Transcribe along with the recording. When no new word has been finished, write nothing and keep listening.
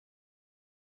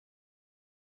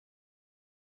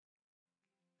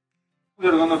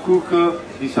We're gonna cook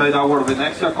inside our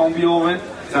Venexia Combi oven,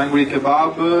 Tangdi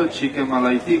Kabab, chicken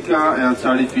Malai Tikka and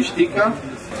Achari fish Tikka.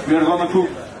 We are gonna cook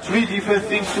 3 different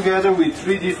things together with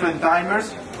 3 different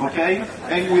timers, okay?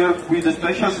 And we are, with the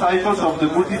special cycles of the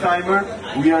multi-timer,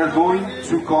 we are going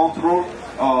to control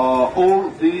all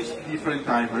these different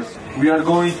timers. We are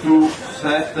going to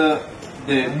set the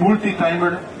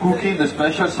multi-timer cooking, the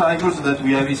special cycles that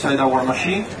we have inside our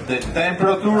machine, the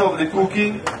temperature of the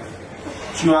cooking,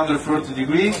 230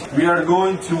 degrees. We are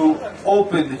going to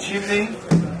open the chimney.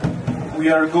 We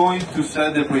are going to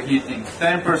set the preheating,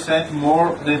 10%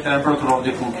 more than temperature of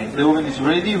the cooking. The oven is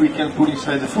ready, we can put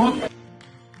inside the food.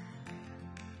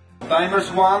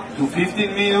 Timers 1 to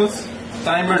 15 minutes,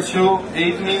 timer 2,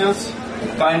 8 minutes,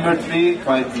 timer 3,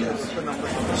 5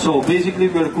 minutes. So basically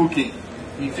we're cooking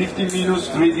in 15 minutes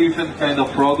 3 different kind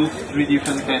of products, 3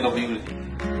 different kind of ingredients.